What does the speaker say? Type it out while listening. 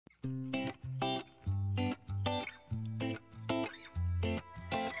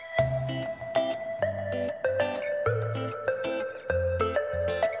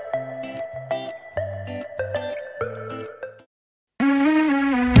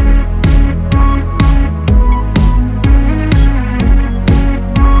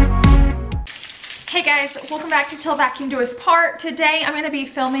guys, welcome back to Till Vacuum Do Us Part. Today I'm going to be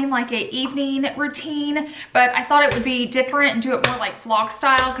filming like a evening routine, but I thought it would be different and do it more like vlog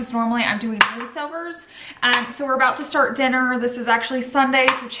style because normally I'm doing voiceovers. So we're about to start dinner. This is actually Sunday,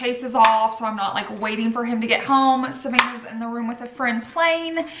 so Chase is off, so I'm not like waiting for him to get home. Savannah's in the room with a friend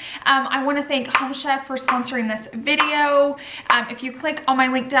playing. I want to thank Home Chef for sponsoring this video. If you click on my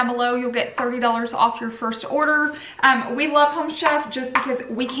link down below, you'll get $30 off your first order. We love Home Chef just because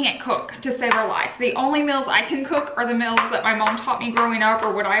we can't cook to save our life. The only meals I can cook are the meals that my mom taught me growing up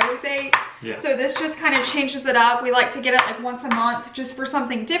or what I always ate. Yeah. So this just kind of changes it up. We like to get it like once a month just for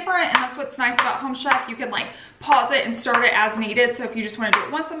something different, and that's what's nice about Home Chef. You can like pause it and start it as needed. So if you just want to do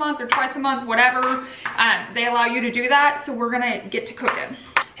it once a month or twice a month, whatever, they allow you to do that. So we're gonna get to cooking.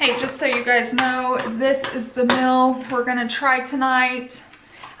 Hey, just so you guys know, this is the meal we're gonna try tonight.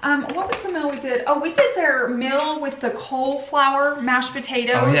 What was the meal we did? Oh, we did their meal with the cauliflower mashed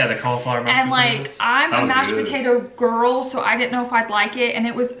potatoes. Oh yeah, the cauliflower mashed potatoes. And like, I'm a mashed potato girl, so I didn't know if I'd like it, and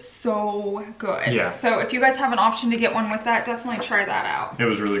it was so good. Yeah. So if you guys have an option to get one with that, definitely try that out. It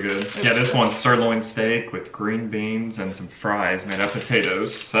was really good. Yeah, this one's sirloin steak with green beans and some fries made out of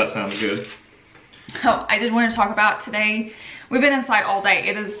potatoes, so that sounds good. Oh, I did want to talk about today. We've been inside all day.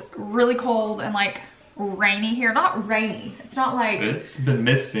 It is really cold and like rainy here. Not rainy, it's not like it's been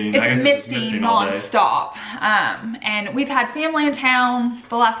misting. It's misting non-stop. And we've had family in town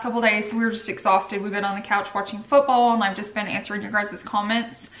the last couple days, so we were just exhausted. We've been on the couch watching football, and I've just been answering your guys'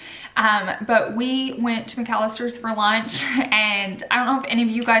 comments. But we went to McAllister's for lunch, and I don't know if any of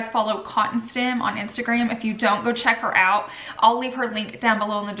you guys follow Cottonstem on Instagram. If you don't, go check her out. I'll leave her link down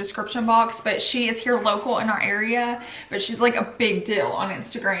below in the description box, but she is here local in our area, but she's like a big deal on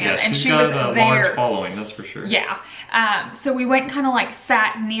Instagram. Yeah, and she's she was got a there. large following, that's for sure. Yeah. So we went and kind of like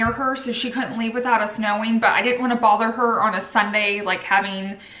sat near her so she couldn't leave without us knowing, but I didn't want to bother her on a Sunday like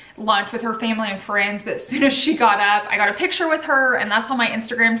having lunch with her family and friends. But as soon as she got up, I got a picture with her, and that's on my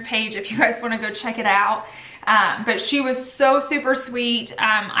Instagram page if you guys want to go check it out. But she was so super sweet.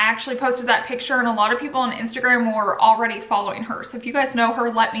 I actually posted that picture, and a lot of people on Instagram were already following her, so if you guys know her,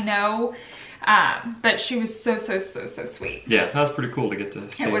 let me know. But she was so sweet. Yeah, that was pretty cool to get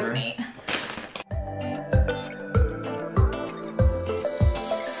to see her. It was neat.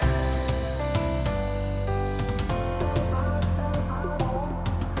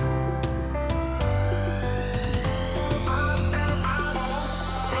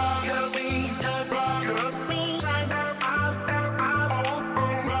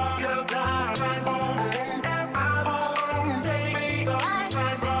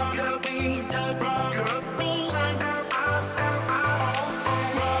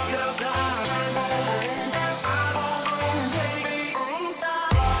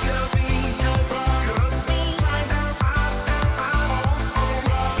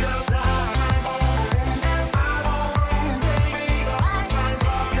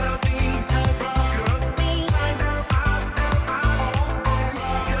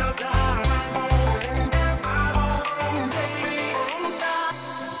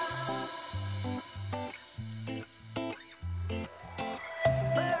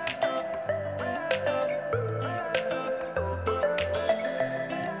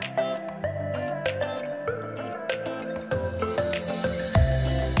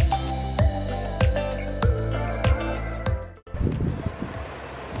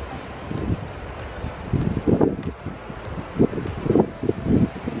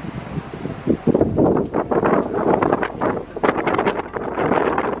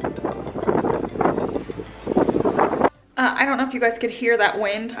 I don't know if you guys could hear that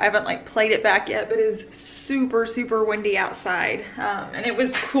wind. I haven't like played it back yet, but it is super windy outside. And it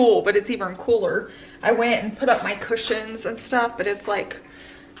was cool, but it's even cooler. I went and put up my cushions and stuff, but it's like,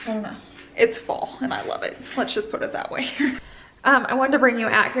 I don't know. It's fall and I love it. Let's just put it that way. I wanted to bring you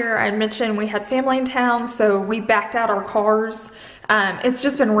out here. I mentioned we had family in town, so we backed out our cars. It's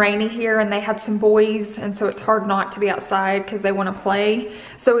just been rainy here, and they had some boys, and so it's hard not to be outside because they want to play.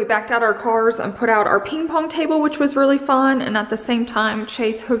 So we backed out our cars and put out our ping pong table, which was really fun. And at the same time,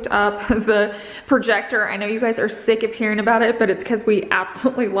 Chase hooked up the projector. I know you guys are sick of hearing about it, but it's because we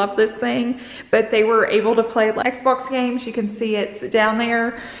absolutely love this thing. But they were able to play Xbox games. You can see it's down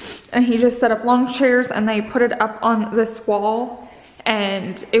there. And he just set up long chairs, and they put it up on this wall,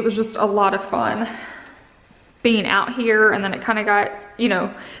 and it was just a lot of fun being out here. And then it kind of got, you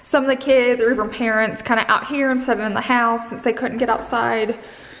know, some of the kids or even parents kind of out here instead of in the house since they couldn't get outside.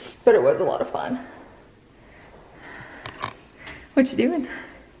 But it was a lot of fun. What you doing?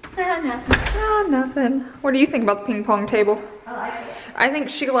 Nothing. Oh, nothing. What do you think about the ping pong table? I like it. I think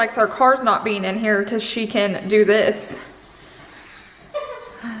she likes our cars not being in here because she can do this.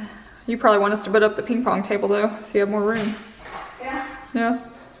 You probably want us to put up the ping pong table though, so you have more room. Yeah. Yeah.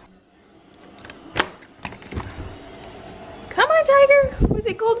 Come on, Tiger. Was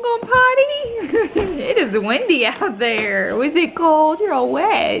it cold going potty? It is windy out there. Was it cold? You're all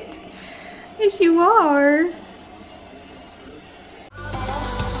wet. Yes, you are.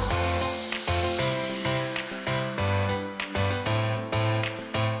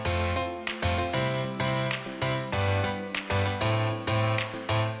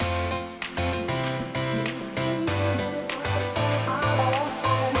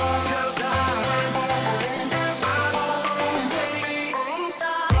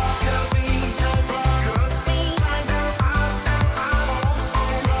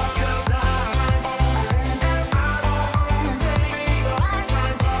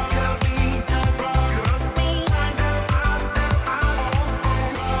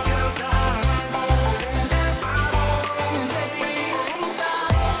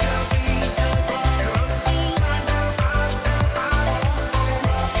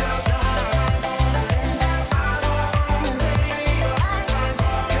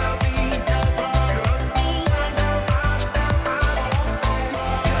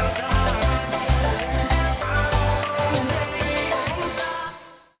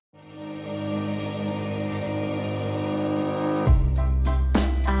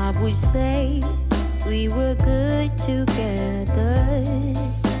 We say we were good together.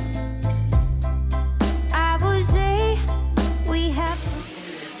 I would say we have.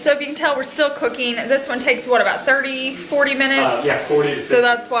 So if you can tell, we're still cooking. This one takes what, about 30, 40 minutes? Yeah, 40 to 50. So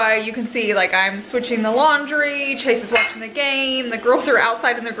that's why you can see, like, I'm switching the laundry, Chase is watching the game, the girls are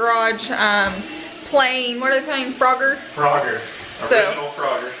outside in the garage playing, what are they playing, Frogger? Frogger. Original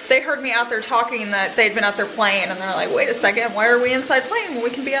Frogger. They heard me out there talking that they'd been out there playing, and they're like, wait a second, why are we inside playing when we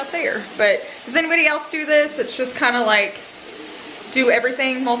can be out there? But does anybody else do this? It's just kind of like do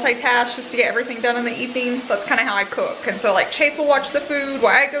everything, multitask, just to get everything done in the evening. So that's kind of how I cook. And so like Chase will watch the food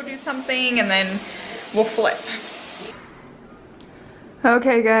while I go do something, and then we'll flip.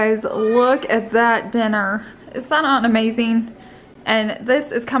 Okay guys, look at that dinner. Is that not amazing? And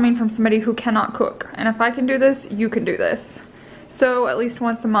this is coming from somebody who cannot cook. And if I can do this, you can do this. So at least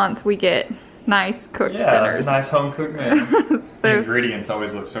once a month we get nice cooked dinners. Nice home cooked meal. The ingredients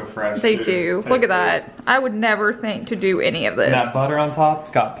always look so fresh. They do. Look at that. I would never think to do any of this. And that butter on top,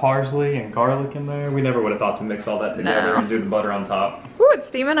 it's got parsley and garlic in there. We never would have thought to mix all that together and do the butter on top. Ooh, it's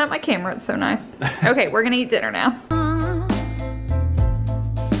steaming up my camera. It's so nice. Okay, we're gonna eat dinner now.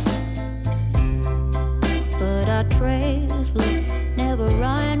 But our trails will never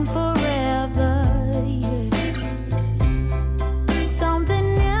run forever.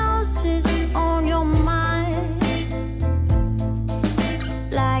 Something else is on your mind.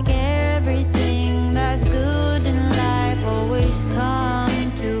 Like everything that's good in life always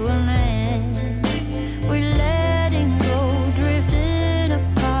comes to an end. We're letting go, drifting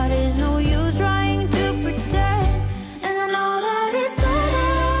apart. There's no use trying to pretend. And I know that it's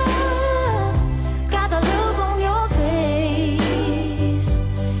all got the look on your face.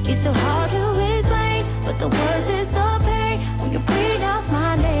 It's so hard to explain, but the worst is the pain when you pronounce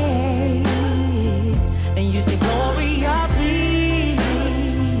my name and you say, Gloria, please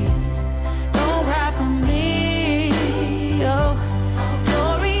don't cry for me. Oh,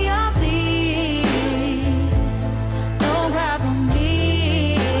 Gloria, please don't cry for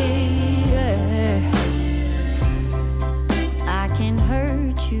me. Yeah. I can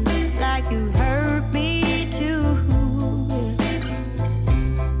hurt you like you hurt me too.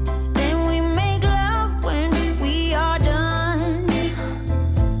 Then we make love when we are done.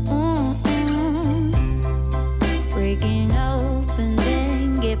 Breaking up and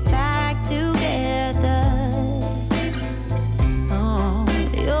then get back together. Oh,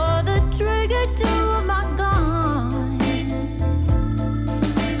 you're the trigger to my gun.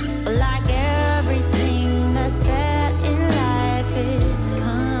 But like everything that's bad in life, it's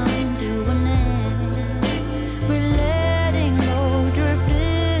come to an end. We're letting go,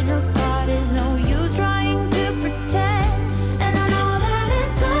 drifting apart. There's no use trying to pretend. And I know that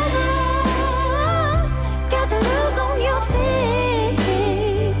it's over. Got the look on your face.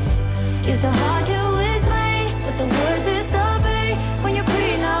 It's so hard to explain, but the worst is the pain when you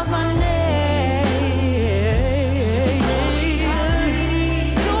pronounce my name.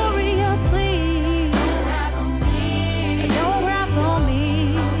 Gloria, please don't cry for me. Don't cry for me.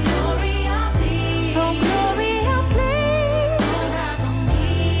 Gloria, please. Oh, Gloria, please don't cry for me.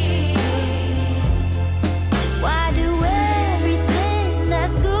 Why do everything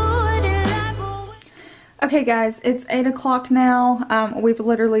that's good in life always... Okay guys, it's 8 o'clock now. We've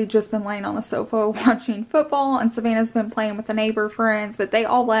literally just been laying on the sofa watching football, and Savannah's been playing with the neighbor friends, but they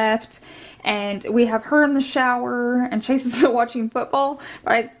all left, and we have her in the shower and Chase is still watching football.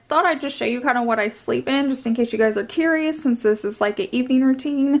 But I thought I'd just show you kind of what I sleep in, just in case you guys are curious, since this is like an evening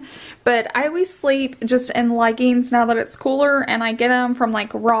routine. But I always sleep just in leggings now that it's cooler, and I get them from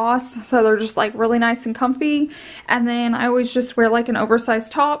like Ross, so they're just like really nice and comfy. And then I always just wear like an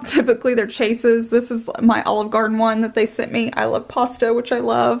oversized top. Typically they're Chase's. This is my Olive Garden one that they sent me. I love pasta, which I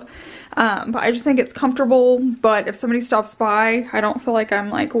love. But I just think it's comfortable. But if somebody stops by, I don't feel like I'm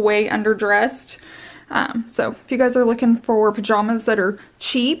like way underdressed. So if you guys are looking for pajamas that are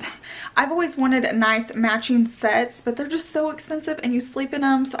cheap, I've always wanted nice matching sets, but they're just so expensive and you sleep in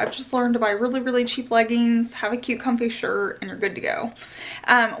them. So I've just learned to buy really, really cheap leggings, have a cute comfy shirt, and you're good to go.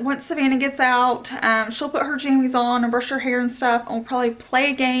 Once Savannah gets out, she'll put her jammies on and brush her hair and stuff, and we'll probably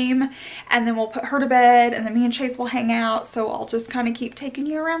play a game, and then we'll put her to bed, and then me and Chase will hang out. So I'll just kind of keep taking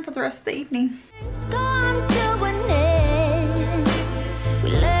you around for the rest of the evening. It's come to an end. We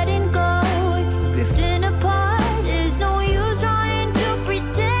letting go, drifting apart. There's no use trying to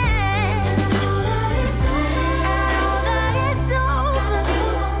pretend. All that it's over.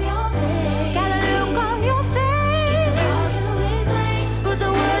 Got a look on your face. But the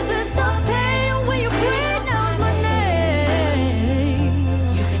words that stop pain when you pronounce my name.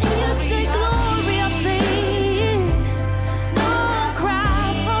 And you say, Gloria, please don't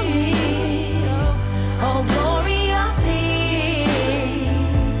cry for me. Oh, Gloria, please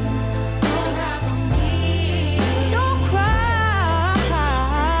don't cry for me. Don't cry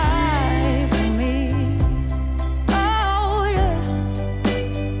for me. Oh, yeah.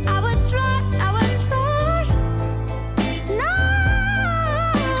 I would try not,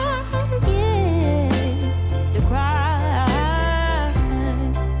 yeah, to cry.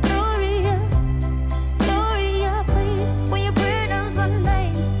 Gloria, Gloria, please, when you pronounce my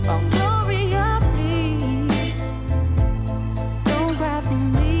name. Oh, Gloria, please don't cry for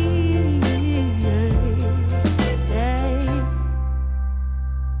me. Yeah.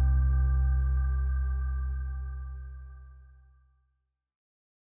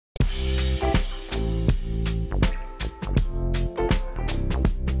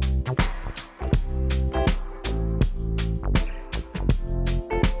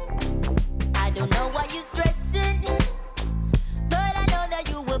 I don't know why you're stressing, but I know that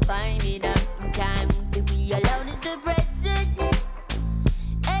you will find it out in time. To be alone is depressing,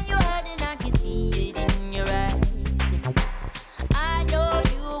 and you're hurting, I can see it in your eyes. I know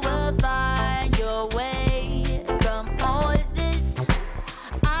you will find your way from all this.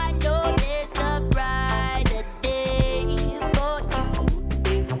 I know there's a brighter day for you,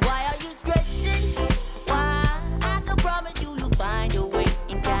 baby. Why are you stressing? Why? I can promise you, you'll find your way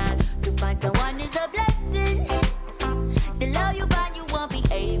in time. To find someone is a blessing. The love you find, you won't be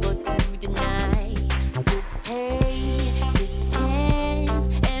able to deny. Just take this chance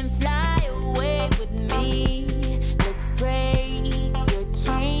and fly away with me. Let's break your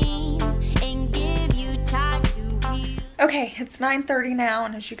chains and give you time to heal. Okay, it's 9:30 now,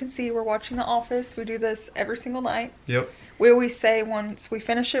 and as you can see, we're watching The Office. We do this every single night. Yep. We always say once we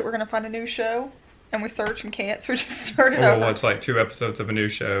finish it, we're gonna find a new show, and we search and can't, so we just start it Or we'll over. watch like 2 episodes of a new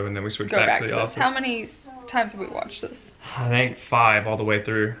show and then we switch Go back to The this. Office. How many times have we watched this? I think 5 all the way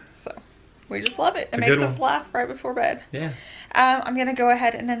through. So we just love it. It a makes good us one. laugh right before bed. Yeah. I'm gonna go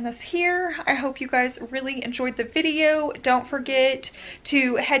ahead and end this here. I hope you guys really enjoyed the video. Don't forget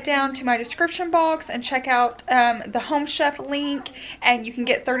to head down to my description box and check out the Home Chef link, and you can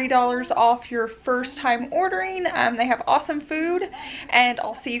get $30 off your first time ordering. They have awesome food, and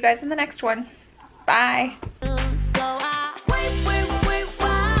I'll see you guys in the next one. Bye.